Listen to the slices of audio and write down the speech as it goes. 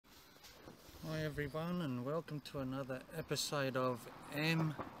Hi everyone, and welcome to another episode of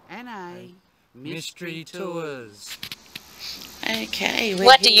M&A Mystery Tours. Okay,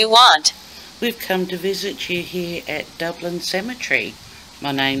 What do you want? We've come to visit you here at Dublin Cemetery.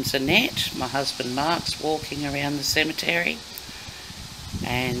 My name's Annette, my husband Mark's walking around the cemetery,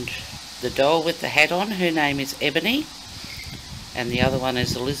 and the doll with the hat on, her name is Ebony, and the other one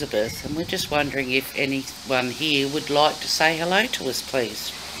is Elizabeth, and we're just wondering if anyone here would like to say hello to us,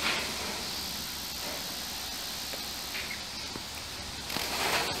 please.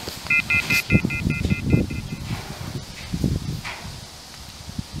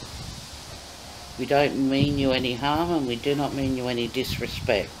 We don't mean you any harm, and we do not mean you any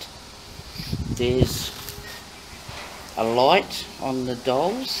disrespect. There's a light on the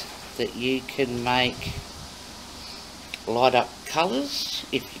dolls that you can make light up colours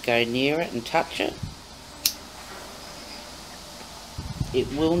if you go near it and touch it.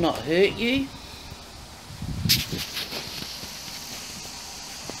 It will not hurt you.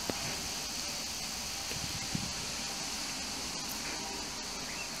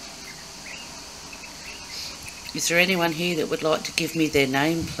 Is there anyone here that would like to give me their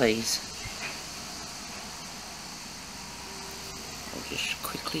name, please? I'll just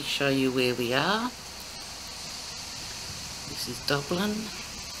quickly show you where we are. This is Dublin,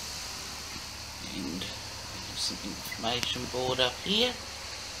 and there's an information board up here.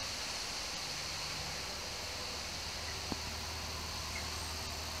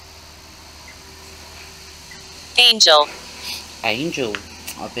 Angel. Angel.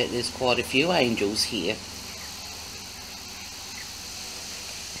 I bet there's quite a few angels here.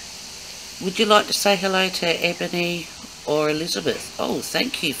 Would you like to say hello to Ebony or Elizabeth? Oh,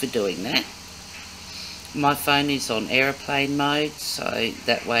 thank you for doing that. My phone is on aeroplane mode, so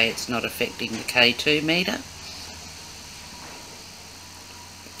that way it's not affecting the K2 meter.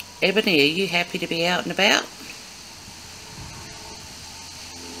 Ebony, are you happy to be out and about?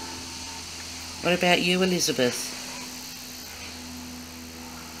 What about you, Elizabeth?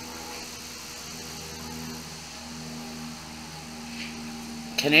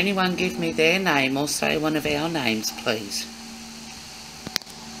 Can anyone give me their name or say one of our names, please?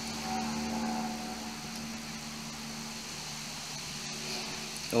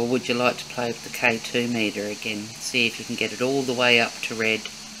 Or would you like to play with the K2 meter again? See if you can get it all the way up to red.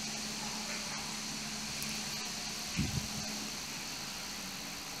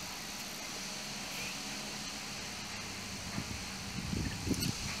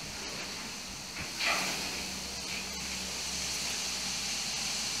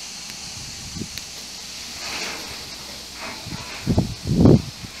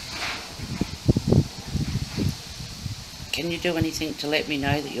 Can you do anything to let me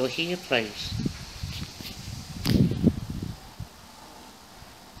know that you're here, please?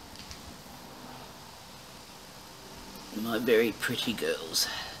 My very pretty girls.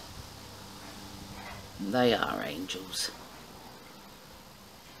 They are angels.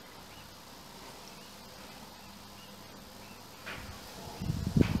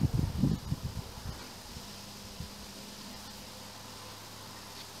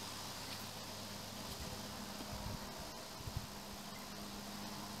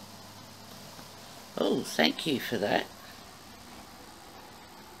 Oh, thank you for that.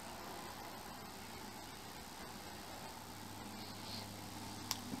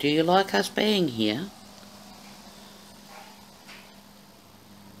 Do you like us being here?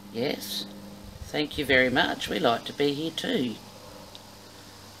 Yes. Thank you very much. We like to be here too.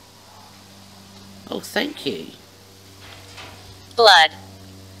 Oh, thank you. Blood.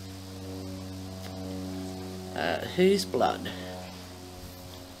 Whose blood?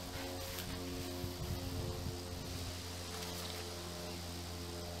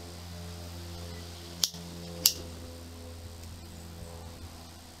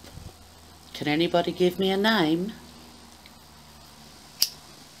 Can anybody give me a name?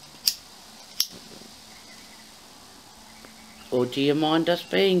 Or do you mind us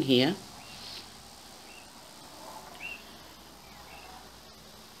being here?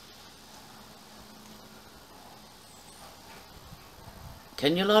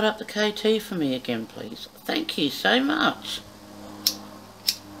 Can you light up the K2 for me again, please? Thank you so much.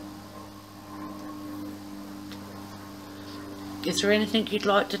 Is there anything you'd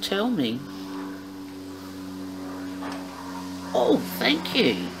like to tell me? Oh, thank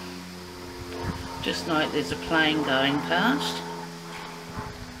you. Just note there's a plane going past.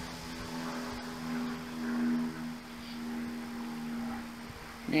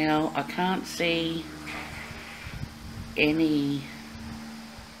 Now, I can't see any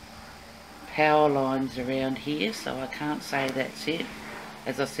power lines around here, so I can't say that's it.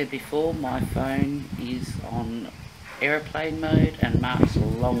 As I said before, my phone is on aeroplane mode and Mark's a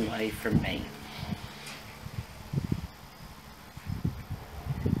long way from me.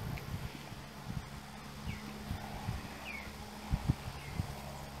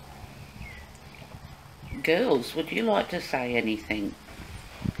 Girls, would you like to say anything?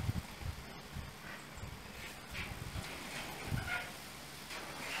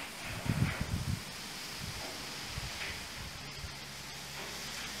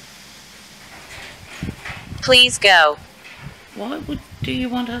 Please go. Why do you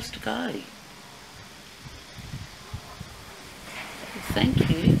want us to go? Thank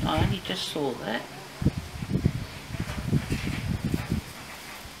you, I only just saw that.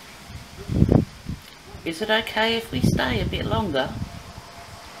 Is it okay if we stay a bit longer?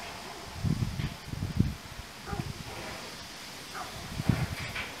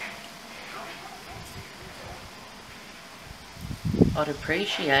 I'd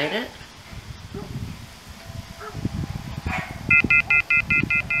appreciate it.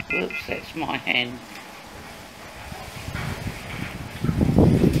 Oops, that's my hand.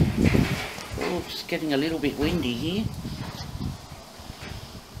 Oops, getting a little bit windy here.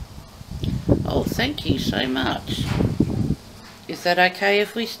 Oh, thank you so much. Is that okay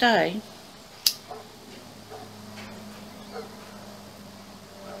if we stay?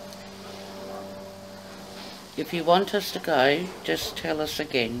 If you want us to go, just tell us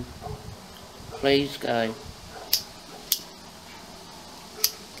again. Please go.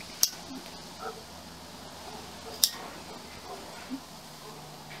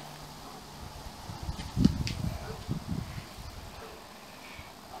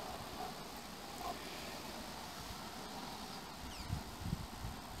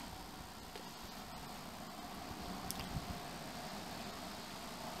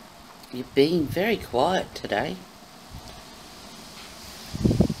 You've been very quiet today.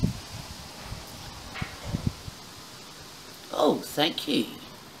 Oh, thank you.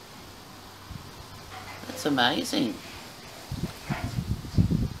 That's amazing.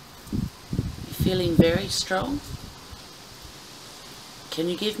 You're feeling very strong? Can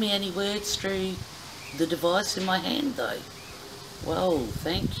you give me any words through the device in my hand though? Well,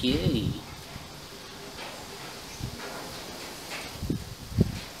 thank you.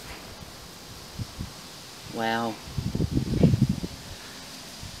 Wow.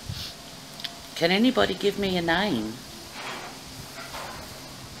 Can anybody give me a name?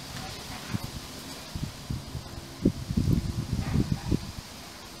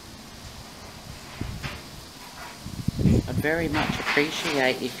 I'd very much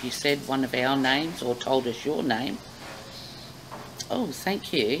appreciate if you said one of our names or told us your name. Oh,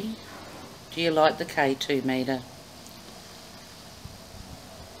 thank you. Do you like the K2 meter?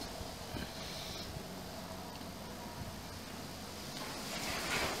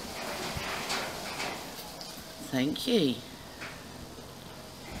 Thank you.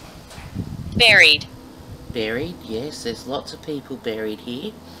 Buried. Buried, yes, there's lots of people buried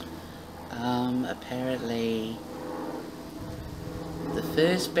here. Apparently the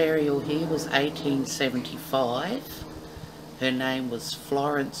first burial here was 1875. Her name was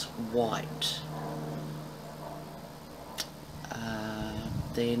Florence White.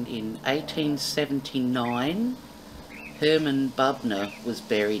 Then in 1879 Herman Bubner was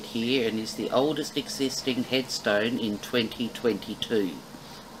buried here and is the oldest existing headstone in 2022.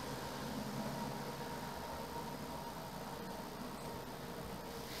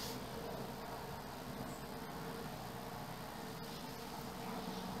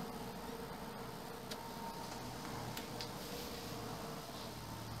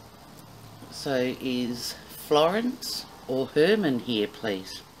 So is Florence or Herman here,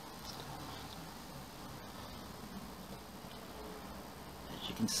 please? As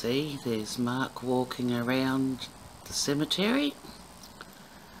you can see, there's Mark walking around the cemetery.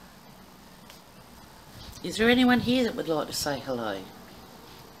 Is there anyone here that would like to say hello?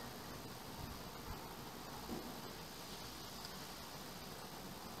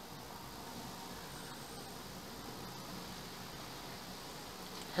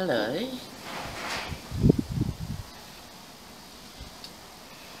 Hello.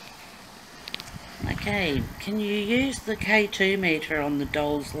 Okay, can you use the K2 meter on the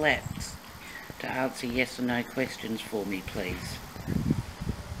doll's laps to answer yes or no questions for me, please?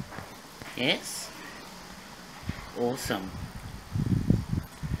 Yes? Awesome.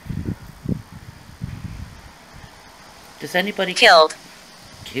 Does anybody... Killed.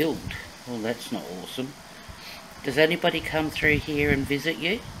 Killed? Well, that's not awesome. Does anybody come through here and visit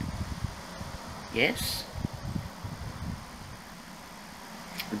you? Yes?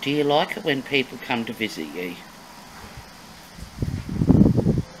 Do you like it when people come to visit you?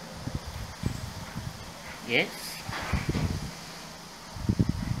 Yes.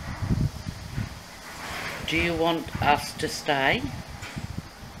 Do you want us to stay?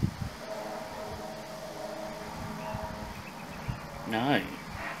 No.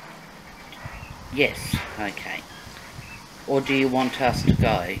 Yes, okay. Or do you want us to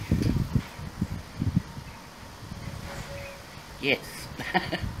go? Yes.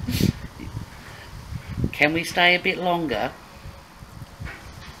 Can we stay a bit longer?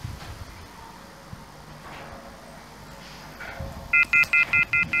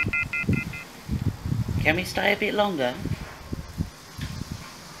 Can we stay a bit longer?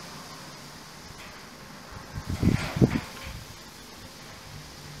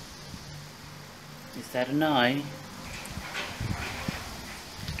 Is that a no?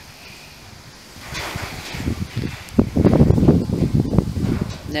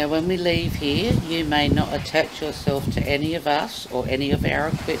 Now when we leave here, you may not attach yourself to any of us or any of our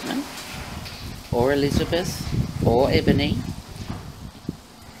equipment, or Elizabeth, or Ebony.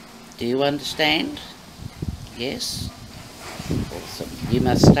 Do you understand? Yes? Awesome. You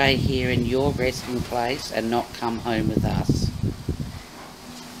must stay here in your resting place and not come home with us.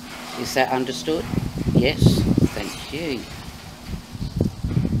 Is that understood? Yes? Thank you.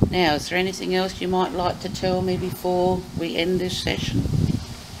 Now, is there anything else you might like to tell me before we end this session?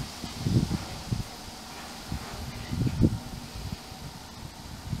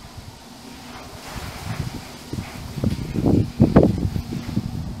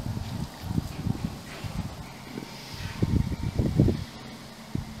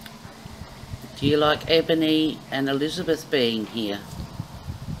 Do you like Ebony and Elizabeth being here?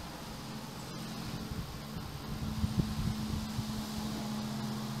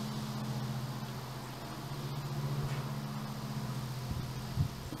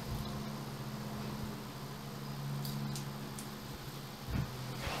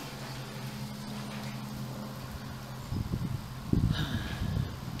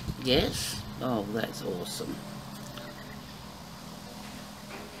 Yes? Oh, that's awesome.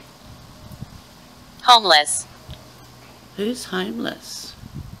 Homeless. Who's homeless?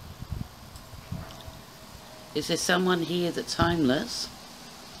 Is there someone here that's homeless?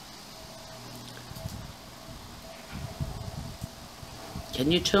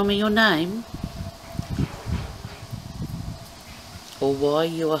 Can you tell me your name? Or why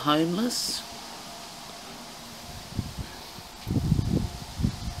you are homeless?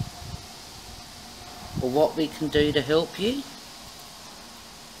 Or what we can do to help you?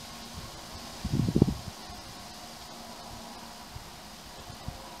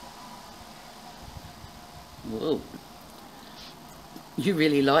 Whoa. You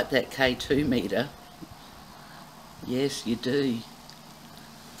really like that K2 meter. Yes, you do.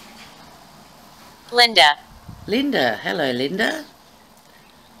 Linda. Linda. Hello, Linda.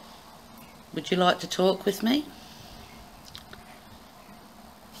 Would you like to talk with me?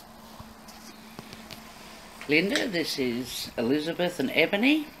 Linda, this is Elizabeth and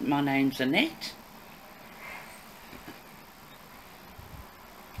Ebony. My name's Annette.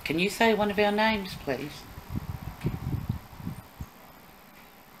 Can you say one of our names, please?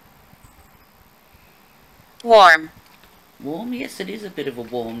 Warm. Warm? Yes, it is a bit of a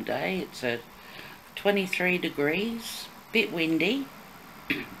warm day. It's 23 degrees, bit windy,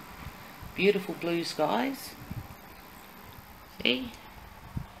 beautiful blue skies. See?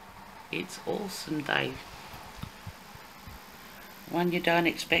 It's awesome day. One you don't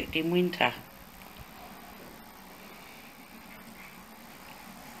expect in winter.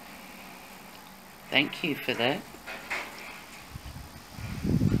 Thank you for that.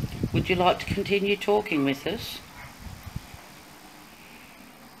 Would you like to continue talking with us?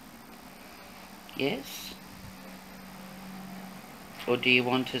 Yes? Or do you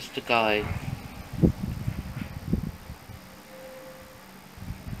want us to go?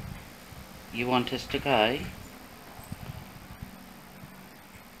 You want us to go?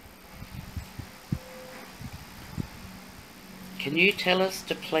 Can you tell us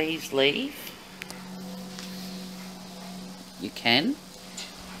to please leave? You can?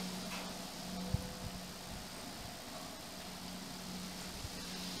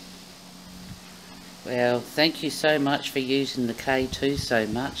 Well, thank you so much for using the K2 so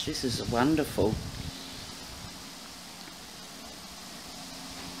much. This is wonderful.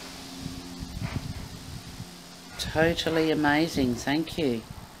 Totally amazing, thank you.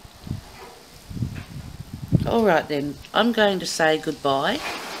 Alright then, I'm going to say goodbye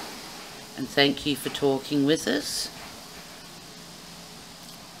and thank you for talking with us.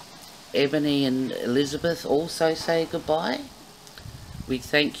 Ebony and Elizabeth also say goodbye. We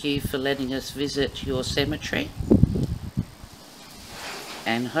thank you for letting us visit your cemetery.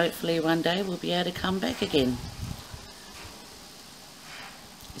 and hopefully one day we'll be able to come back again.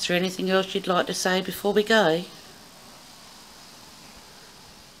 Is there anything else you'd like to say before we go?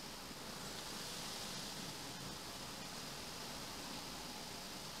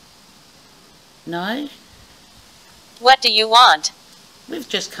 No? What do you want? We've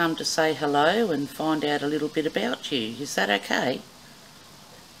just come to say hello and find out a little bit about you. Is that okay?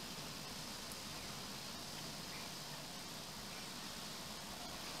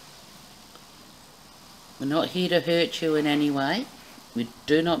 We're not here to hurt you in any way. We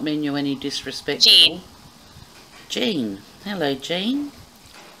do not mean you any disrespect at all. Jean. Hello, Jean.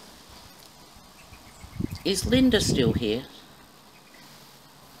 Is Linda still here?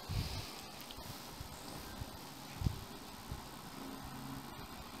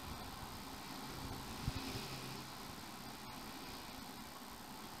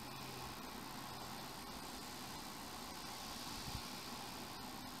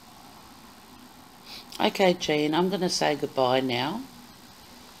 Okay, Jean, I'm going to say goodbye now.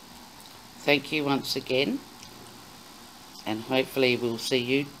 Thank you once again, and hopefully we'll see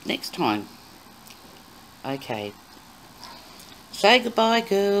you next time. Okay. Say goodbye,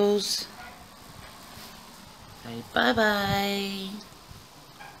 girls. Say bye-bye.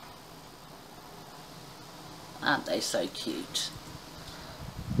 Aren't they so cute?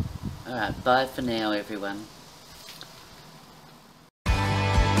 Alright, bye for now, everyone.